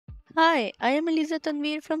Hi, I am Eliza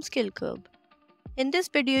Tanveer from Skill Curb. In this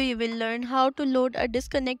video, you will learn how to load a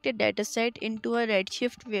disconnected dataset into a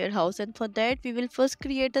Redshift warehouse, and for that, we will first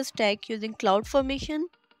create a stack using CloudFormation.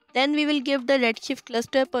 Then we will give the Redshift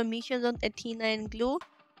cluster permissions on Athena and Glue.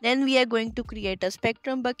 Then we are going to create a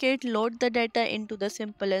Spectrum bucket, load the data into the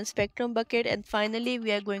Simple and Spectrum bucket, and finally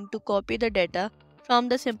we are going to copy the data from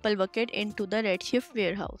the Simple bucket into the Redshift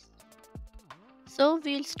warehouse. So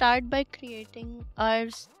we'll start by creating our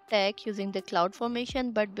stack using the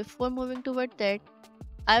CloudFormation, but before moving toward that,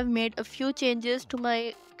 I've made a few changes to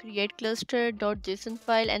my create cluster.json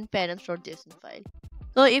file and parents.json file.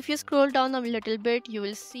 So if you scroll down a little bit, you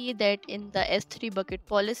will see that in the S3 bucket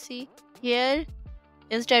policy, here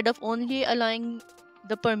instead of only allowing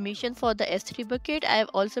the permission for the S3 bucket, I have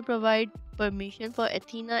also provided permission for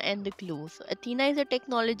Athena and the Glue. So Athena is a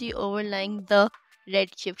technology overlying the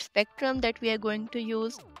Redshift spectrum that we are going to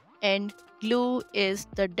use, and Glue is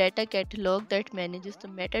the data catalog that manages the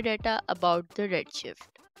metadata about the Redshift.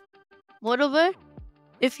 Moreover,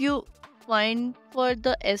 if you find for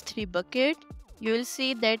the S3 bucket, you will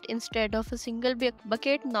see that instead of a single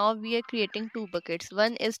bucket, now we are creating two buckets.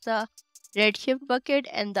 One is the Redshift bucket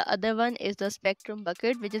and the other one is the Spectrum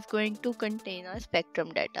bucket, which is going to contain our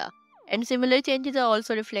Spectrum data. And similar changes are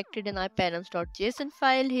also reflected in our parents.json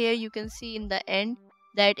file. Here you can see in the end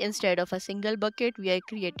that instead of a single bucket, we are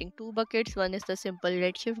creating two buckets. One is the simple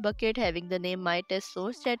Redshift bucket having the name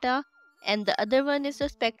myTestSourceData, and the other one is the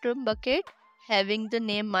Spectrum bucket having the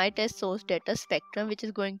name myTestSourceData Spectrum, which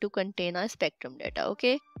is going to contain our Spectrum data.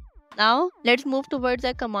 Okay. Now let's move towards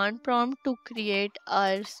a command prompt to create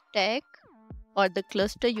our stack or the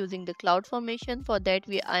cluster using the CloudFormation. For that,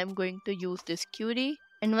 I am going to use this query.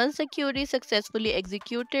 And once the query is successfully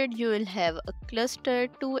executed, you will have a cluster,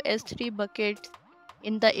 two S3 buckets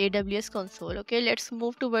in the AWS console. Okay, let's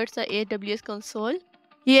move towards the AWS console.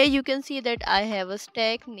 Here you can see that I have a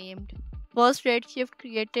stack named first Redshift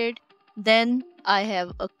created. Then I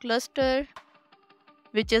have a cluster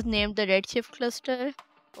which is named the Redshift cluster.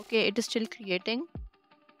 Okay, it is still creating.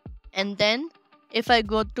 And then if I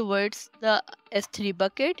go towards the S3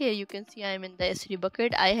 bucket, here you can see I'm in the S3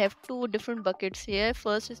 bucket. I have two different buckets here.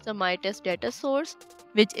 First is the myTest data source,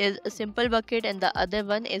 which is a simple bucket, and the other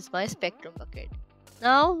one is my Spectrum bucket.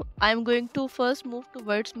 Now I'm going to first move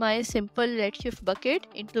towards my simple Redshift bucket,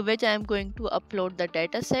 into which I'm going to upload the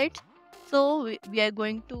datasets. So we are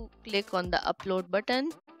going to click on the upload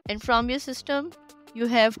button, and from your system you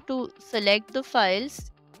have to select the files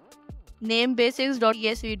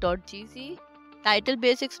namebasics.tsv.gz,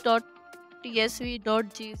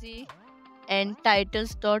 titlebasics.tsv.gz, and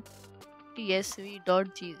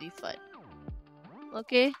titles.tsv.gz file.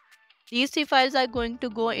 Okay, these three files are going to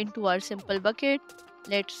go into our simple bucket.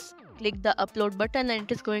 Let's click the upload button, and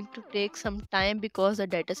it is going to take some time because the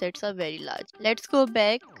datasets are very large. Let's go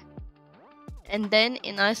back, and then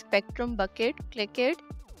in our Spectrum bucket, click it.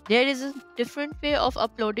 There is a different way of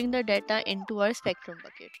uploading the data into our Spectrum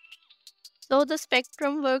bucket. So the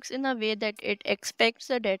Spectrum works in a way that it expects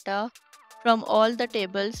the data from all the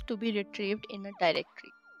tables to be retrieved in a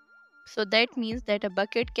directory. So that means that a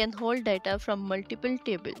bucket can hold data from multiple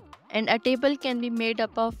tables, and a table can be made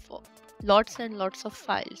up of lots and lots of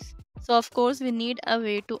files. So of course we need a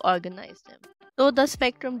way to organize them. So the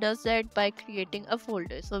Spectrum does that by creating a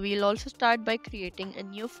folder. So we'll also start by creating a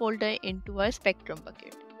new folder into our Spectrum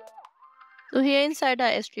bucket. So here inside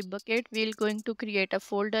our S3 bucket, we're going to create a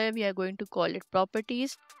folder. We are going to call it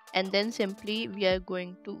properties, and then simply we are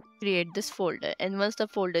going to create this folder. And once the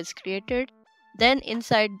folder is created, then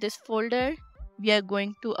inside this folder, we are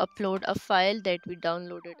going to upload a file that we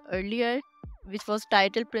downloaded earlier, which was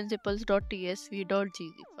title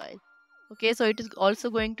principles.tsv.gz file. Okay, so it is also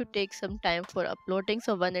going to take some time for uploading.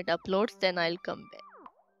 So when it uploads, then I'll come back.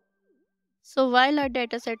 So while our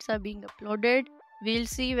datasets are being uploaded, we'll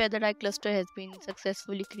see whether our cluster has been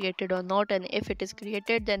successfully created or not, and if it is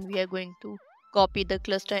created, then we are going to copy the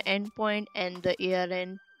cluster endpoint and the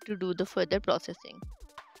ARN to do the further processing.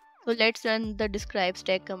 So let's run the describe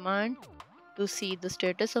stack command to see the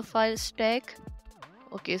status of our stack.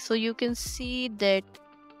 Okay, so you can see that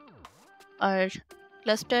our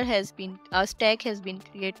stack has been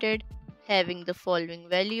created having the following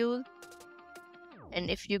values,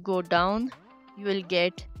 and if you go down, you will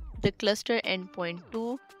get the cluster endpoint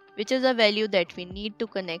 2, which is a value that we need to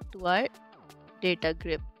connect to our data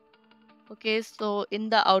grip. Okay, so in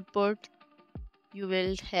the output you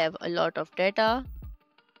will have a lot of data.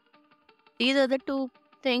 These are the two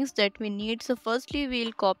things that we need. So firstly,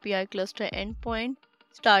 we'll copy our cluster endpoint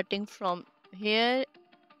starting from here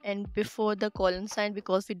and before the colon sign,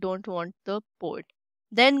 because we don't want the port.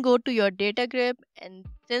 Then go to your data grid, and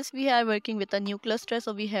since we are working with a new cluster,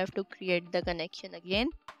 so we have to create the connection again.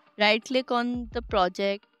 Right click on the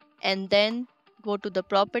project and then go to the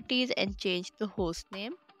properties and change the host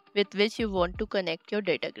name with which you want to connect your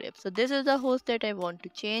data grid. So this is the host that I want to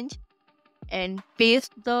change, and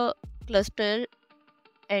paste the cluster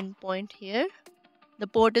endpoint here. The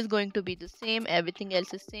port is going to be the same, everything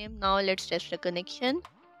else is same. Now let's test the connection,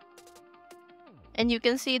 and you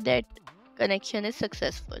can see that connection is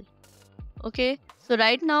successful. Okay, so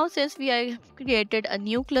right now since we have created a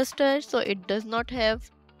new cluster, so it does not have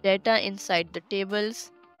data inside the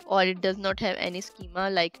tables, or it does not have any schema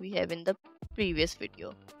like we have in the previous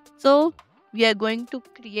video. So we are going to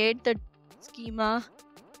create the schema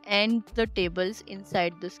and the tables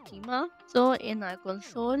inside the schema. So in our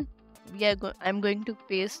console, I'm going to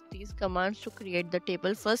paste these commands to create the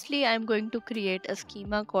table. Firstly, I'm going to create a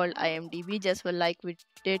schema called IMDb, just like we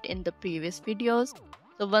did in the previous videos.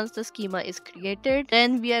 So once the schema is created,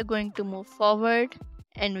 then we are going to move forward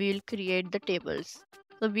and we'll create the tables.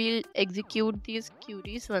 So we'll execute these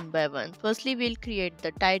queries one by one. Firstly, we'll create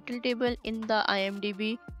the title table in the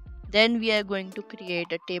IMDb. Then we are going to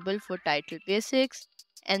create a table for title basics.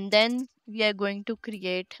 And then we are going to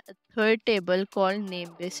create a third table called name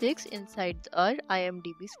basics inside our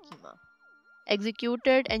IMDb schema.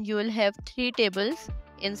 Executed, and you will have 3 tables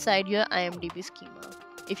inside your IMDb schema.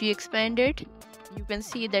 If you expand it, you can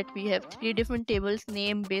see that we have 3 different tables: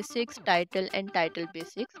 name basics, title, and title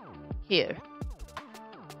basics here.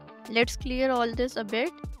 Let's clear all this a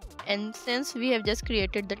bit. And since we have just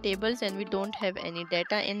created the tables and we don't have any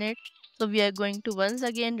data in it, so we are going to once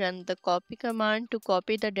again run the copy command to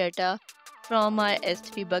copy the data from our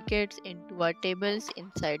S3 buckets into our tables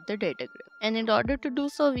inside the data grid. And in order to do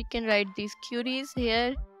so, we can write these queries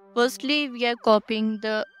here. Firstly, we are copying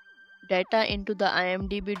the data into the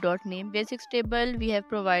imdb.namebasics table. We have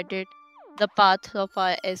provided the path of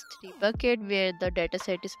our S3 bucket where the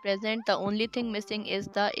dataset is present. The only thing missing is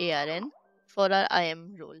the ARN for our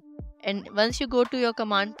IM role. And once you go to your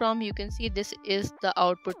command prompt, you can see this is the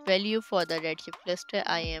output value for the Redshift cluster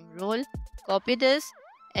IM role. Copy this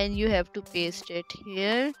and you have to paste it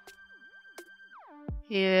here,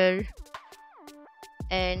 here,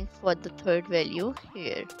 and for the third value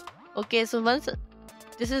here. Okay, so once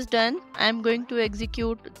this is done, I am going to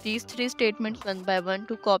execute these 3 statements one by one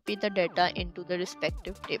to copy the data into the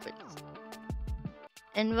respective tables.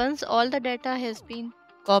 And once all the data has been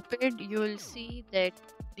copied, you will see that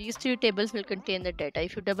these 3 tables will contain the data.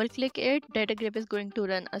 If you double click it, data grid is going to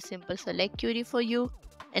run a simple select query for you,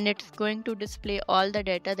 and it's going to display all the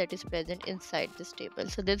data that is present inside this table.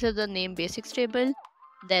 So this is the name basics table.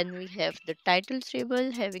 Then we have the titles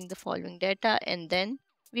table having the following data, and then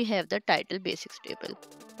we have the title basics table.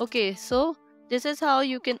 Okay, so this is how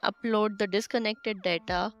you can upload the disconnected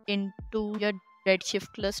data into your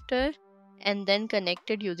Redshift cluster and then connect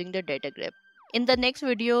it using the data grid. In the next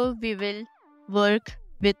video, we will work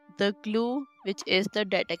with the glue, which is the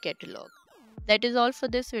data catalog. That is all for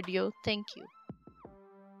this video. Thank you.